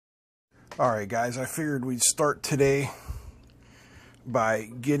Alright guys, I figured we'd start today by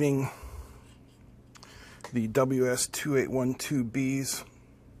getting the Ws2812Bs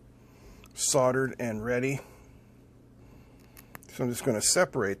soldered and ready. So I'm just going to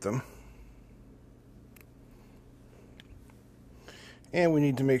separate them. And we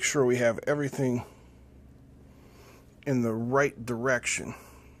need to make sure we have everything in the right direction.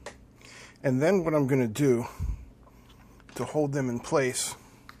 And then what I'm going to do to hold them in place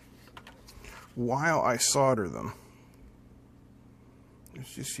while I solder them,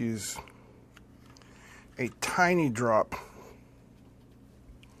 let's just use a tiny drop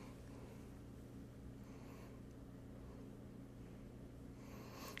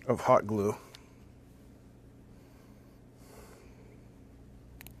of hot glue.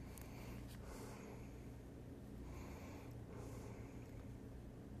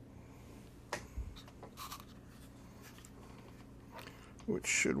 Which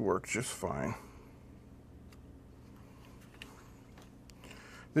should work just fine.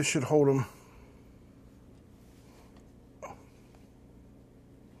 This should hold them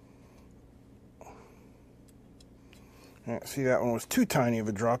see, that one was too tiny of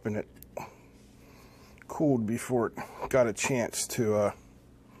a drop and it cooled before it got a chance to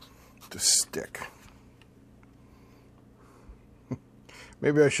stick.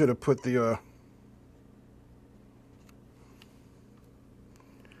 Maybe I should have put the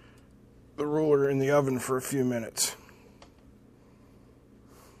roller in the oven for a few minutes.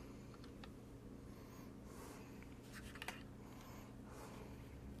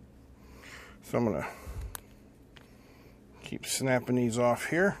 So I'm going to keep snapping these off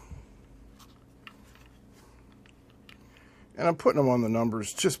here. And I'm putting them on the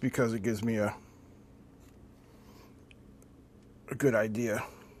numbers just because it gives me a good idea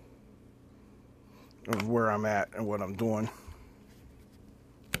of where I'm at and what I'm doing.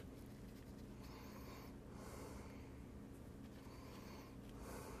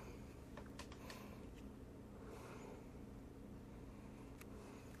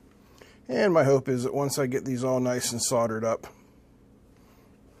 And my hope is that once I get these all nice and soldered up,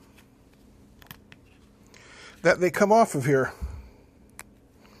 that they come off of here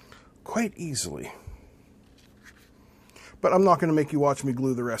quite easily. But I'm not going to make you watch me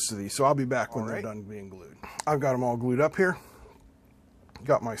glue the rest of these, so I'll be back when they're done being glued. I've got them all glued up here.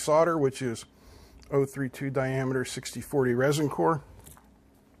 Got my solder, which is 032 diameter 6040 resin core.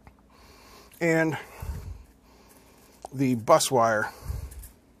 And the bus wire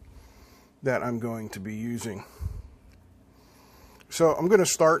that I'm going to be using. So I'm going to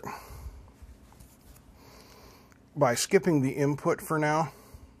start by skipping the input for now,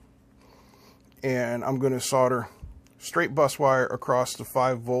 and I'm going to solder straight bus wire across the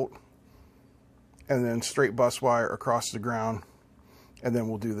 5-volt and then straight bus wire across the ground, and then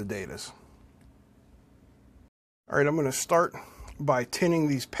we'll do the datas. Alright, I'm going to start by tinning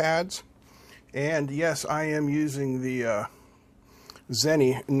these pads, and yes, I am using the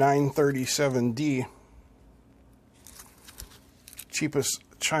Zenny 937D, cheapest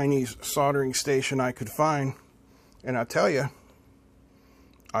Chinese soldering station I could find, and I tell you,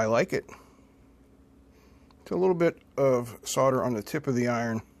 I like it. It's a little bit of solder on the tip of the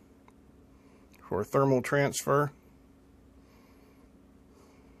iron for thermal transfer.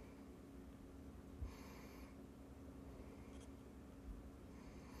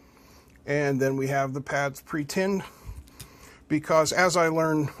 And then we have the pads pre-tinned, because as I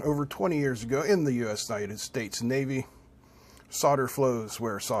learned over 20 years ago in the United States Navy, solder flows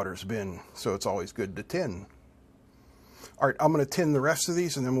where solder's been, so it's always good to tin. Alright, I'm going to tin the rest of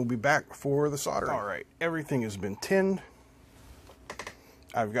these and then we'll be back for the soldering. Alright, everything has been tinned.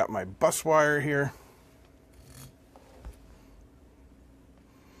 I've got my bus wire here.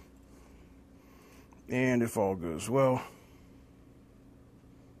 And if all goes well,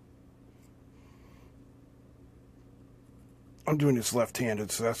 I'm doing this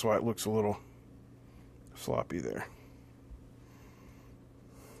left-handed, so that's why it looks a little sloppy there.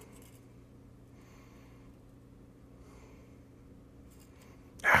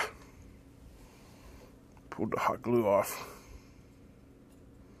 Pulled the hot glue off.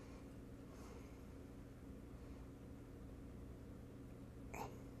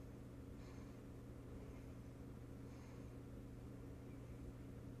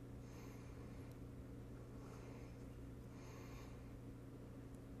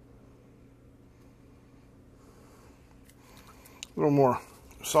 A little more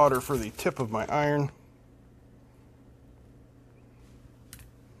solder for the tip of my iron.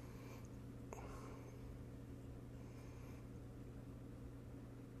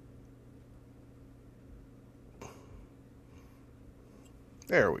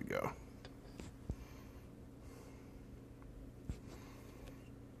 There we go.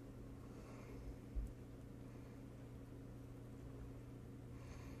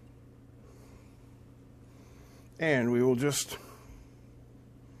 And we will just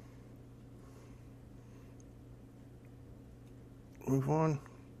move on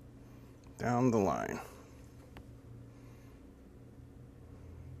down the line.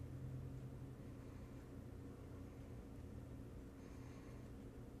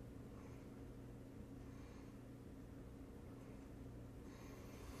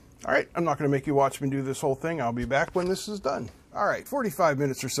 All right, I'm not going to make you watch me do this whole thing. I'll be back when this is done. All right, 45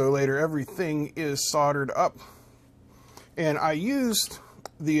 minutes or so later, everything is soldered up. And I used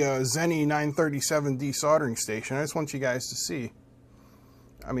the Zenny 937 desoldering station. I just want you guys to see.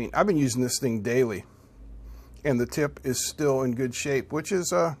 I mean, I've been using this thing daily. And the tip is still in good shape, which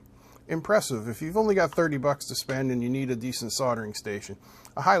is impressive. If you've only got 30 bucks to spend and you need a decent soldering station,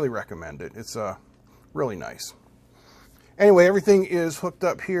 I highly recommend it. It's really nice. Anyway, everything is hooked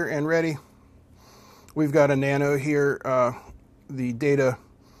up here and ready. We've got a Nano here. The data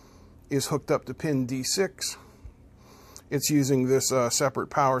is hooked up to pin D6. It's using this separate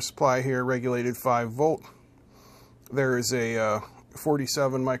power supply here, regulated 5 volt. There is a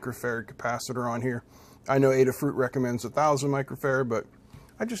 47 microfarad capacitor on here. I know Adafruit recommends 1000 microfarad, but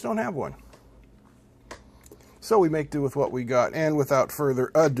I just don't have one. So we make do with what we got, and without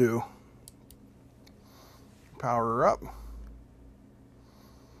further ado, power her up.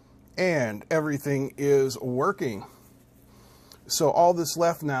 And everything is working. So all that's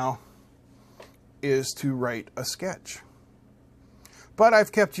left now is to write a sketch. But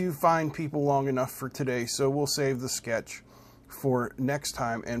I've kept you fine people long enough for today, so we'll save the sketch for next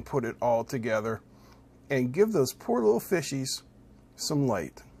time and put it all together and give those poor little fishies some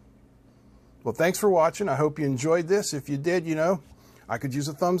light. Well, thanks for watching. I hope you enjoyed this. If you did, you know, I could use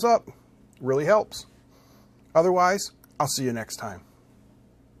a thumbs up. Really helps. Otherwise, I'll see you next time.